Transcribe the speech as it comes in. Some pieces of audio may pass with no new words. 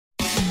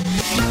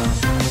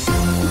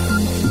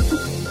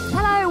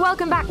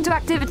welcome back to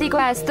Activity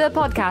Quest, the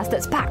podcast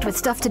that's packed with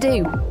stuff to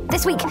do.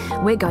 This week,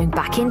 we're going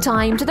back in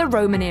time to the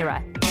Roman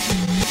era.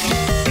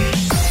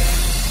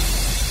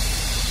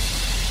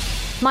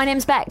 My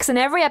name's Bex, and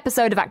every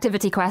episode of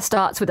Activity Quest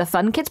starts with a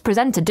Fun Kids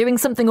presenter doing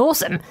something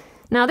awesome.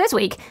 Now this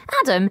week,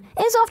 Adam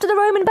is off to the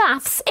Roman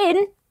baths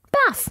in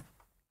Bath.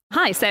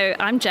 Hi, so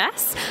I'm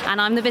Jess,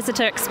 and I'm the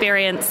Visitor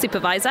Experience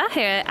Supervisor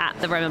here at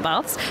the Roman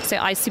Baths. So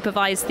I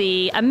supervise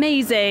the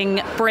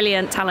amazing,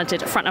 brilliant,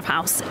 talented front of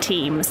house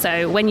team.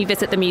 So when you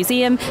visit the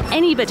museum,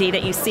 anybody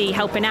that you see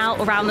helping out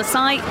around the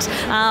site,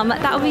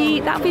 that'll be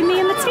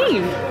me and the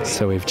team.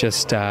 So we've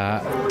just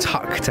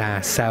tucked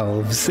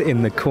ourselves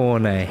in the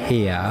corner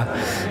here.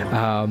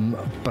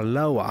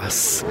 Below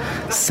us,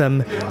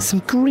 some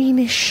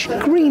greenish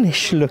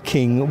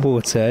looking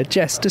water.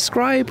 Jess,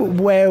 describe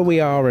where we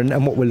are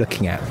and what we're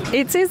looking at.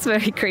 It is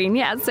very green,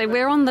 yeah. So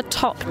we're on the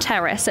top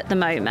terrace at the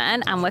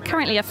moment, and we're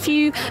currently a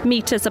few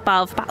metres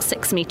above, about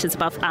 6 metres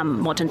above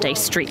modern day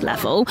street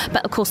level.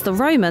 But of course the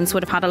Romans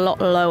would have had a lot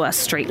lower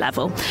street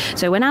level.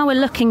 So we're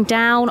looking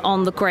down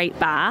on the Great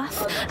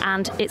Bath,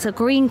 and it's a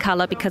green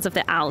colour because of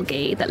the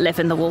algae that live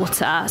in the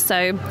water.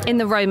 So in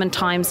the Roman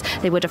times,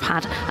 they would have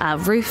had a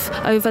roof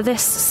over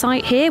this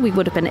site here. We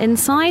would have been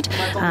inside.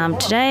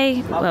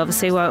 Today,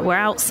 obviously we're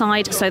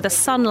outside. So the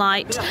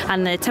sunlight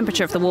and the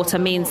temperature of the water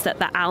means that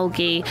the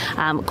algae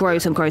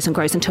grows and grows and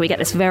grows until we get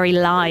this very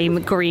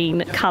lime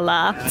green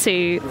colour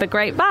to the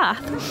Great Bath.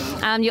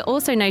 You'll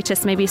also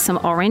notice maybe some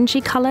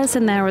orangey colours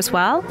in there as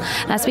well.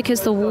 That's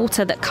because the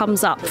water that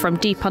comes up from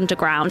deep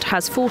underground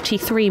has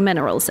 43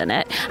 minerals in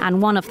it,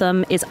 and one of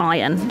them is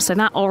iron. So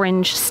that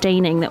orange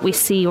staining that we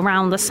see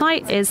around the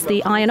site is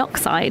the iron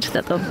oxide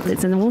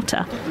that's in the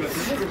water.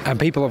 And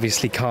people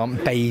obviously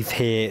can't bathe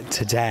here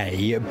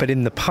today, but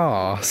in the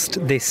past,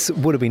 this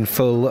would have been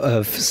full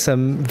of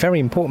some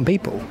very important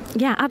people.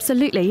 Yeah,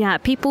 absolutely. Yeah,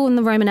 people in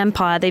the Roman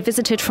Empire, they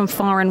visited from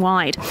far and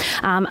wide.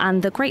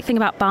 And the great thing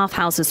about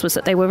bathhouses was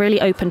that they were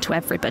really open to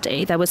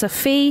everybody. There was a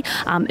fee.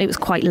 It was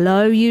quite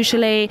low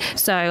usually.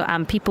 So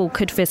people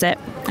could visit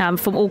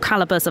from all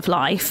calibers of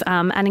life,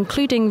 and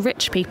including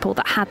rich people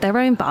that had their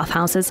own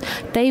bathhouses.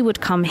 They would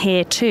come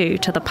here too,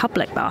 to the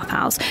public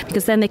bathhouse,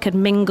 because then they could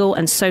mingle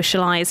and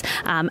socialise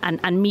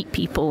and meet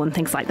people and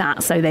things like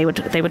that. So they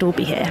would all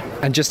be here.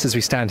 And just as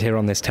we stand here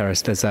on this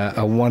terrace, there's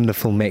a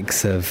wonderful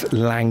mix of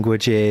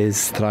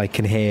languages that I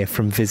can hear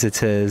from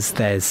visitors.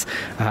 There's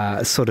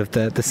sort of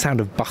the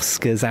sound of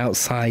buskers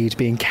outside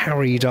being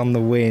carried on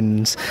the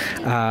wind.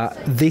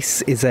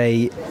 This is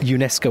a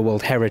UNESCO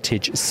World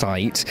Heritage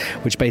Site,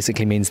 which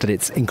basically means that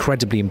it's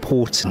incredibly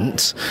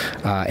important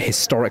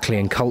historically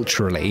and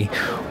culturally.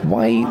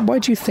 Why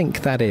do you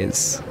think that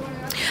is?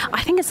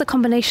 I think it's a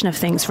combination of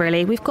things,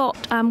 really. We've got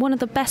one of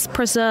the best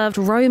preserved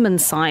Roman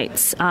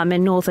sites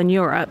in Northern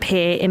Europe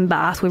here in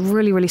Bath. We're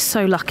really, really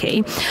so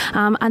lucky.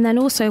 And then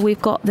also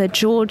we've got the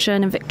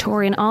Georgian and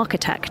Victorian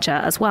architecture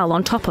as well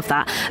on top of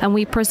that. And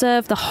we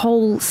preserve the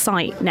whole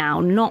site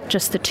now, not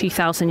just the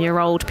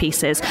 2,000-year-old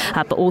pieces,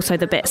 but also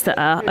the bits that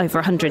are over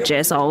 100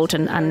 years old,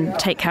 and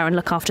take care and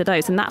look after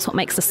those. And that's what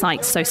makes the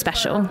site so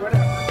special.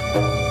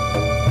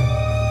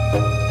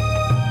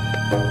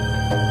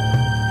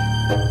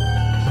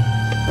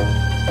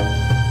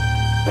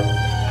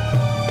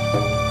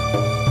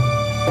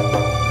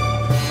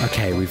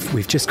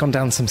 We've just gone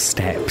down some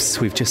steps.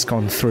 We've just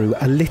gone through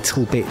a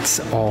little bit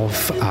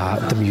of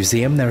the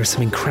museum. There are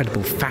some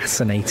incredible,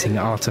 fascinating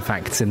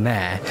artefacts in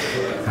there.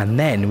 And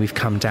then we've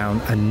come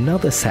down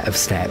another set of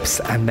steps,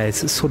 and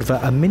there's sort of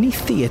a mini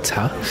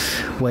theatre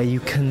where you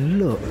can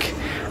look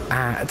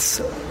at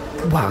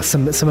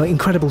some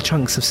incredible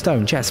chunks of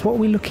stone. Jess, what are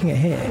we looking at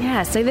here?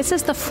 Yeah, so this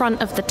is the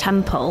front of the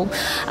temple,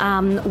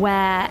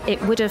 where it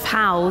would have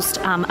housed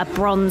a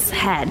bronze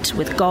head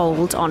with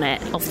gold on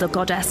it of the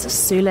goddess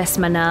Sulis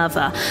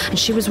Minerva. And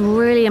she was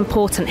really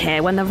important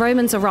here. When the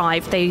Romans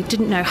arrived, they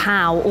didn't know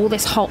how all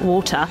this hot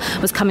water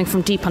was coming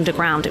from deep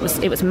underground. It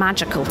was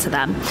magical to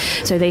them.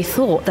 So they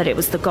thought that it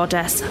was the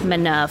goddess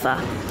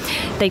Minerva.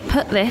 They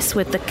put this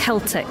with the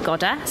Celtic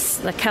goddess.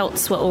 The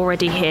Celts were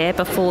already here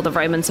before the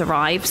Romans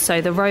arrived,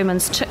 so the Romans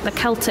took the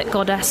Celtic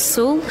goddess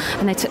Sul,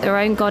 and they took their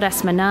own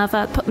goddess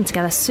Minerva, put them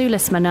together,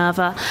 Sulis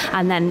Minerva,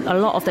 and then a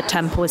lot of the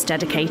temple was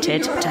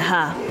dedicated to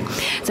her.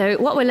 So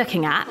what we're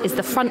looking at is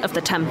the front of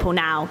the temple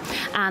now,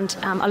 and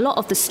a lot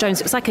of the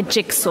stones, it was like a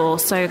jigsaw,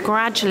 so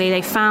gradually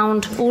they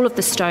found all of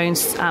the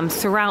stones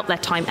throughout their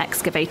time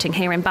excavating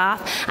here in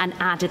Bath and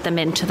added them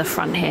into the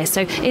front here.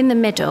 So in the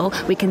middle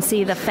we can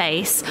see the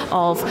face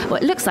of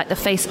what looks like the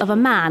face of a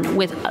man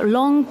with a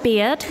long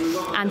beard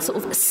and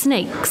sort of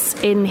snakes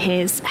in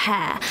his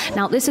hair.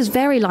 Now, this is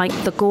very like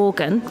the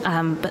Gorgon,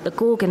 but the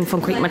Gorgon from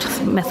Greek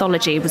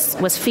mythology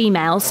was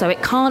female, so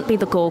it can't be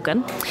the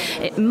Gorgon.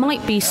 It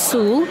might be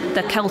Sul,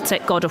 the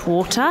Celtic god of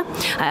water.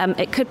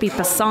 It could be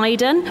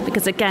Poseidon,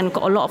 because again,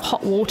 got a lot of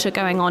hot water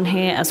going on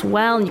here as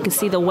well, and you can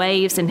see the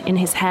waves in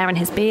his hair and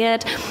his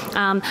beard.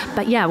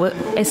 But yeah,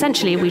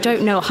 essentially, we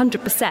don't know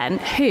 100%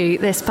 who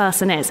this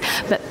person is.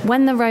 But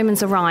when the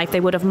Romans arrived, they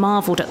would have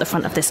marvelled at the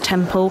front of this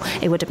temple.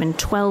 It would have been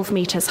 12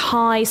 metres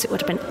high, so it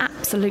would have been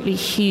absolutely absolutely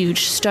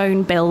huge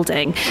stone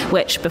building,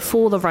 which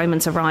before the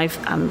Romans arrived,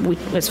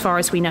 as far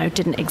as we know,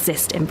 didn't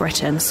exist in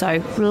Britain.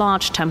 So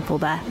large temple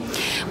there.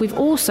 We've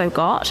also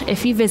got,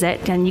 if you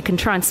visit, and you can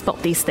try and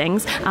spot these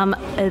things,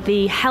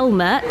 the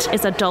helmet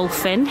is a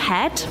dolphin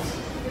head.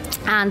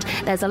 And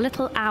there's a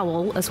little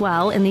owl as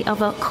well in the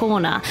other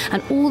corner.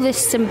 And all this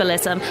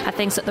symbolism are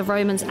things that the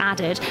Romans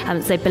added,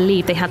 and they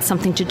believed they had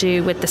something to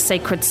do with the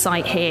sacred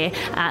site here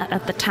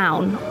at the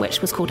town, which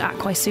was called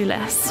Aquae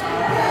Sulis.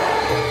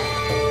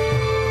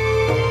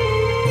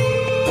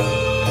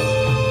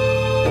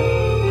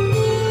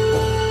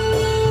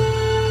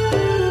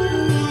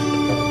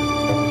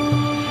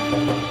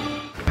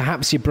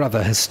 Perhaps your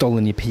brother has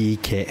stolen your PE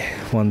kit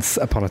once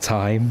upon a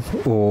time,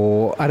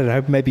 or, I don't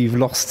know, maybe you've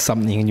lost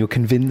something and you're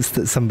convinced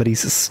that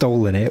somebody's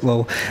stolen it.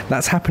 Well,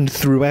 that's happened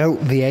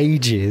throughout the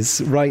ages.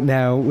 Right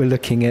now, we're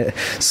looking at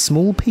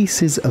small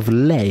pieces of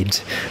lead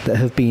that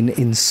have been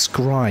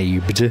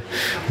inscribed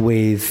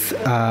with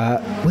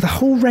a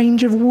whole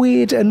range of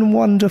weird and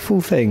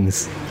wonderful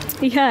things.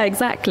 Yeah,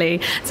 exactly.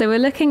 So we're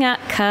looking at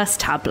curse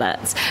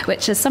tablets,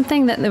 which is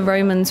something that the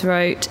Romans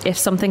wrote if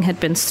something had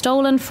been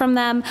stolen from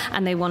them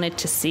and they wanted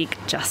to seek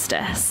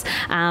justice.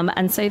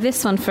 And so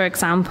this one, for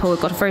example,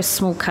 we've got a very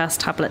small curse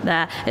tablet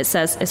there. It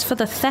says, it's for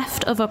the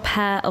theft of a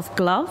pair of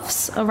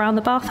gloves around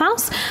the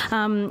bathhouse.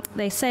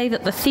 They say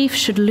that the thief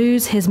should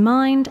lose his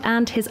mind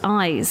and his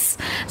eyes.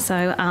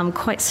 So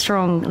quite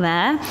strong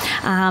there.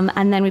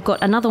 And then we've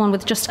got another one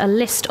with just a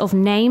list of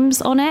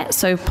names on it.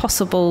 So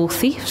possible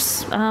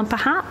thieves,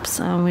 perhaps.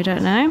 We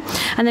don't know.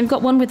 And then we've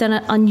got one with an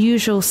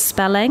unusual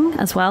spelling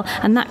as well,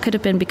 and that could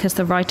have been because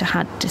the writer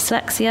had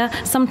dyslexia.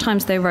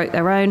 Sometimes they wrote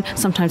their own,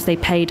 sometimes they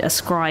paid a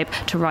scribe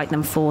to write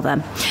them for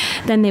them.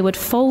 Then they would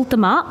fold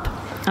them up.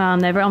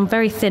 They were on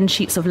very thin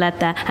sheets of lead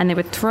there, and they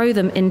would throw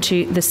them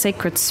into the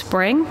sacred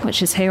spring,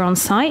 which is here on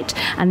site,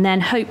 and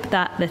then hope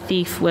that the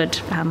thief would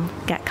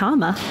get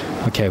karma.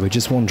 Okay, we're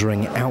just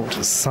wandering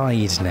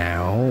outside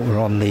now. We're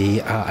on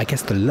the, I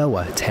guess, the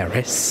lower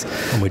terrace,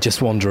 and we're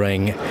just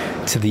wandering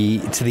to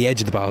the edge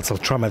of the baths. I'll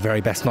try my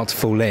very best not to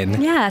fall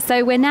in. Yeah,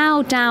 so we're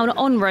now down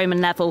on Roman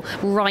level,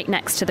 right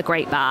next to the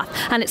Great Bath,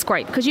 and it's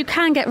great because you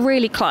can get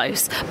really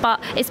close, but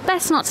it's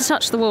best not to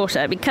touch the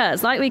water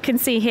because, like we can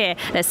see here,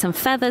 there's some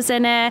feathers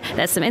in it.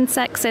 There's some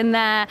insects in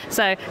there,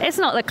 so it's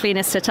not the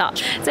cleanest to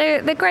touch.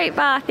 So the Great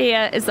Bath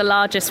here is the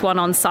largest one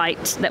on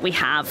site that we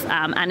have,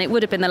 and it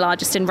would have been the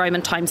largest in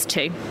Roman times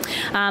too.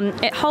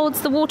 It holds,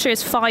 the water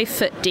is 5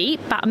 foot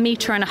deep, about 1.5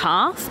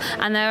 meters,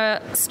 and there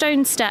are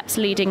stone steps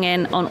leading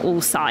in on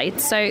all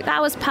sides. So that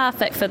was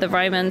perfect for the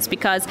Romans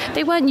because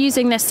they weren't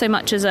using this so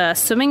much as a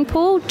swimming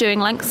pool,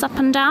 doing lengths up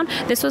and down.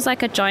 This was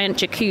like a giant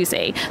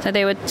jacuzzi. So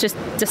they would just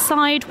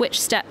decide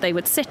which step they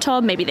would sit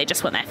on. Maybe they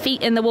just want their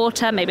feet in the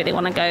water. Maybe they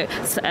want to go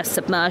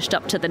submerged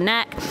up to the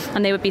neck,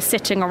 and they would be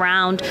sitting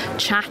around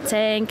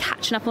chatting,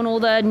 catching up on all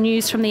the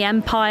news from the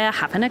empire,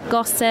 having a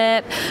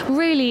gossip,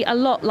 really a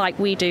lot like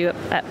we do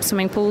at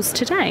swimming pools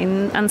today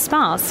and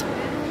spas.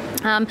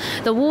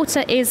 The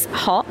water is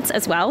hot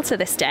as well to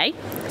this day.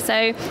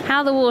 So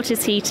how the water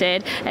is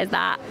heated is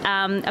that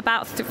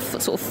about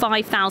sort of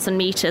 5,000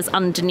 metres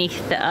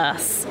underneath the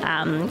Earth's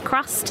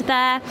crust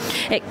there,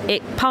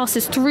 it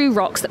passes through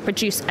rocks that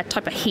produce a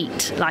type of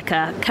heat, like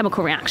a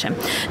chemical reaction.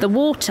 The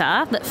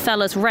water that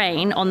fell as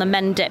rain on the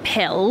Mendip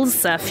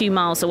Hills, a few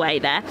miles away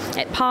there,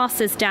 it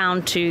passes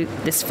down to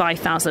this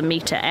 5,000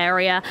 metre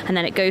area, and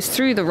then it goes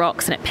through the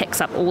rocks and it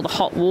picks up all the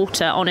hot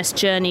water on its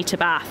journey to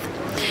Bath.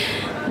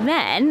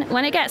 Then,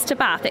 when it gets to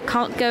Bath, it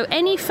can't go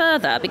any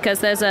further because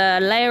there's a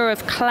layer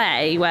of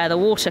clay where the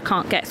water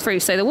can't get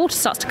through, so the water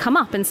starts to come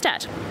up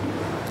instead.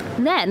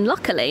 Then,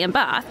 luckily, in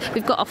Bath,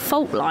 we've got a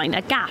fault line,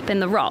 a gap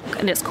in the rock,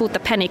 and it's called the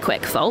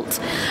Penicuik Fault.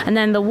 And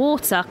then the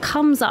water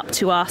comes up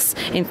to us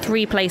in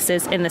 3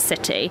 places in the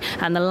city,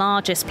 and the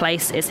largest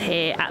place is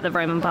here at the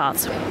Roman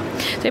Baths.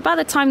 So by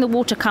the time the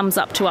water comes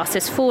up to us,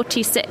 it's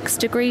 46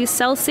 degrees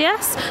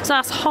Celsius, so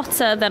that's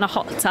hotter than a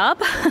hot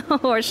tub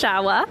or a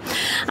shower.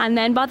 And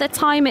then by the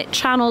time it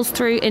channels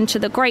through into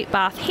the Great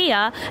Bath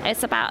here,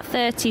 it's about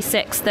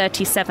 36,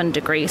 37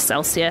 degrees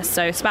Celsius,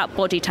 so it's about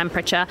body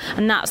temperature,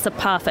 and that's the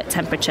perfect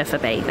temperature for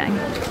bathing.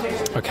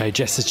 Okay,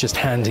 Jess is just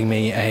handing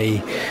me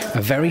a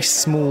very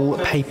small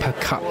paper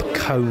cup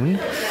cone.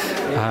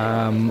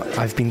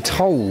 I've been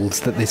told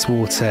that this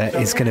water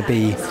is going to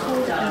be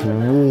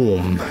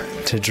warm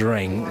to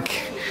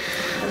drink.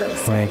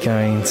 We're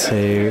going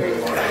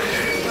to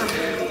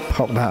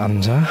pop that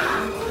under.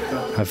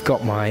 I've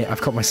got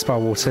my spa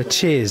water.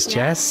 Cheers,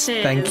 Jess.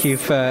 Cheers. Thank you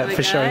for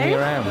showing me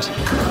around.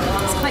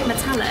 It's quite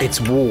metallic.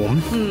 It's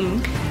warm.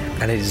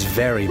 And it is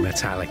very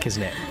metallic,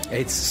 isn't it?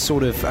 It's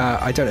sort of,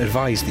 I don't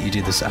advise that you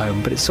do this at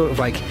home, but it's sort of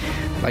like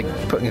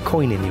putting a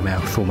coin in your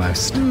mouth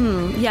almost.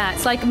 Yeah,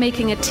 it's like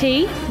making a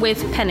tea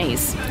with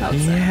pennies.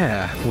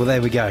 Yeah, well,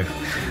 there we go.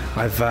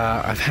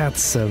 I've had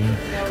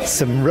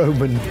some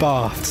Roman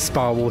bath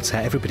spa water.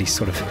 Everybody's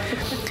sort of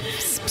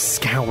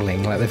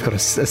scowling like they've got a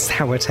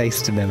sour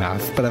taste in their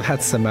mouth. But I've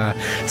had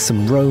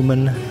some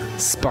Roman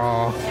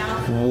spa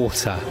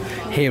water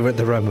here at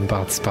the Roman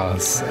Bath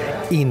Spas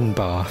in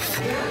Bath.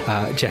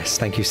 Jess,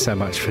 thank you so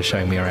much for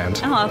showing me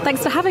around. Oh,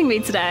 thanks for having me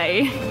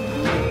today.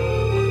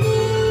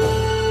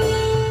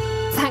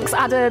 Thanks,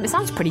 Adam. It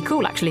sounds pretty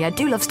cool, actually. I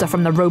do love stuff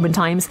from the Roman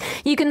times.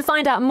 You can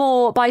find out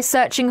more by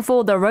searching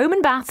for the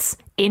Roman Baths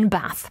in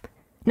Bath.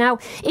 Now,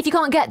 if you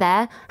can't get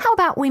there, how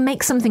about we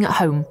make something at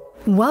home?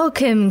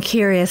 Welcome,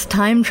 curious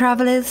time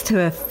travellers,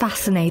 to a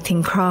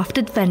fascinating craft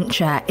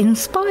adventure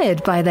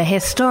inspired by the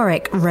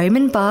historic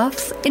Roman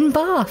baths in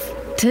Bath.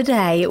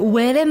 Today,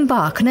 we'll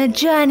embark on a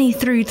journey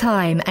through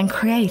time and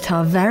create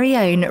our very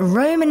own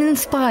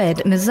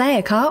Roman-inspired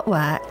mosaic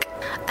artwork.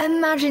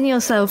 Imagine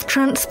yourself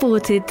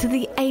transported to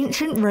the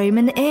ancient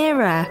Roman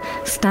era,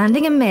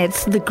 standing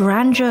amidst the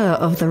grandeur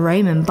of the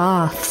Roman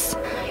baths.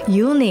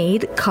 You'll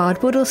need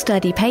cardboard or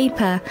sturdy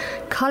paper,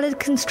 coloured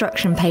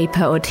construction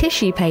paper or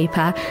tissue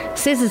paper,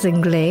 scissors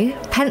and glue,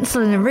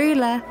 pencil and a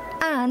ruler,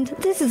 and,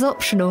 this is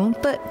optional,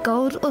 but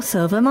gold or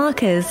silver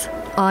markers.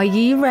 Are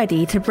you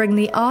ready to bring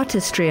the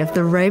artistry of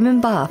the Roman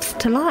baths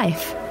to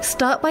life?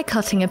 Start by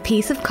cutting a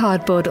piece of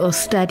cardboard or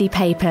sturdy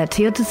paper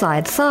to your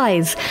desired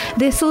size.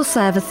 This will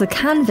serve as the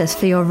canvas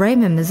for your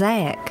Roman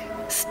mosaic.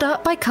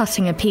 Start by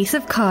cutting a piece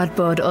of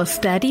cardboard or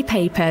sturdy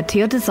paper to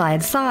your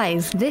desired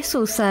size. This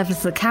will serve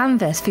as the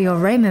canvas for your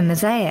Roman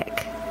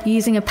mosaic.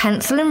 Using a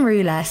pencil and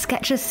ruler,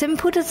 sketch a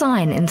simple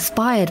design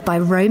inspired by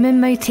Roman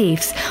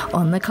motifs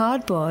on the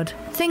cardboard.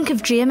 Think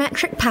of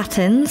geometric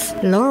patterns,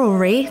 laurel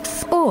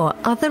wreaths, or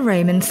other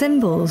Roman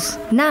symbols.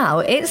 Now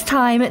it's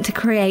time to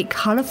create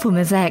colourful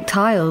mosaic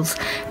tiles.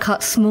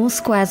 Cut small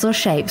squares or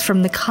shapes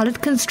from the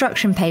coloured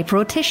construction paper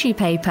or tissue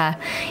paper.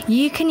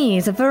 You can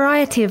use a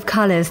variety of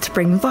colours to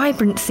bring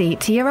vibrancy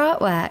to your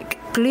artwork.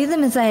 Glue the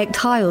mosaic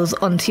tiles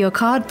onto your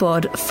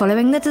cardboard,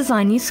 following the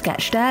design you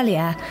sketched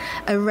earlier.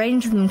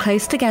 Arrange them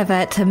close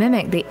together to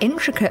mimic the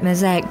intricate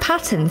mosaic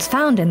patterns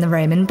found in the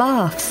Roman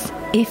baths.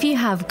 If you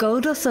have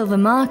gold or silver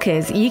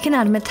markers, you can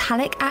add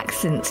metallic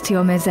accents to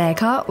your mosaic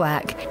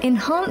artwork,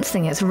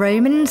 enhancing its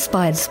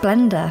Roman-inspired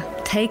splendour.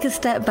 Take a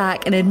step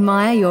back and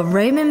admire your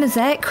Roman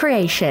mosaic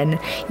creation.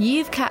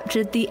 You've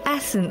captured the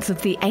essence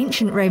of the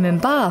ancient Roman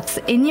baths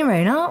in your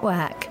own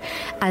artwork.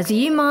 As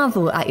you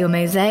marvel at your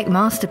mosaic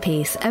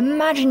masterpiece,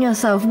 imagine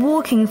yourself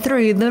walking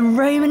through the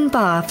Roman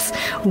baths,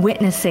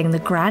 witnessing the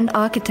grand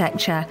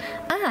architecture,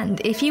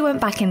 and, if you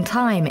went back in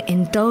time,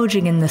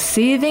 indulging in the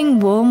soothing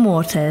warm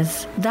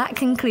waters. That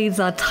concludes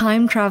our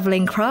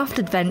time-travelling craft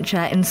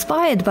adventure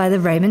inspired by the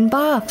Roman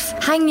baths.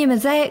 Hang your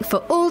mosaic for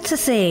all to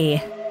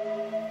see.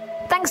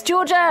 Thanks,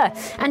 Georgia!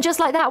 And just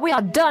like that, we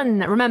are done.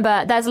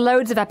 Remember, there's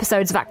loads of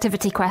episodes of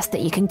Activity Quest that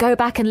you can go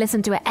back and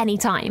listen to at any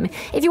time.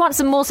 If you want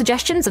some more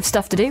suggestions of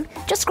stuff to do,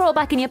 just scroll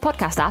back in your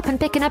podcast app and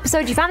pick an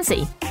episode you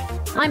fancy.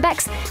 I'm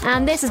Bex,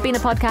 and this has been a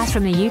podcast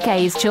from the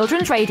UK's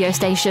children's radio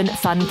station,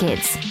 Fun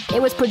Kids.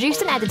 It was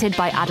produced and edited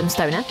by Adam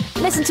Stoner.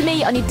 Listen to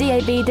me on your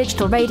DAB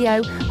digital radio,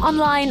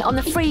 online on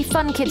the free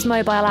Fun Kids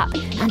mobile app,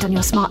 and on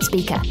your smart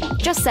speaker.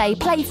 Just say,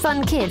 play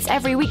Fun Kids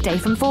every weekday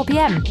from 4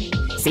 p.m.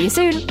 See you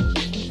soon!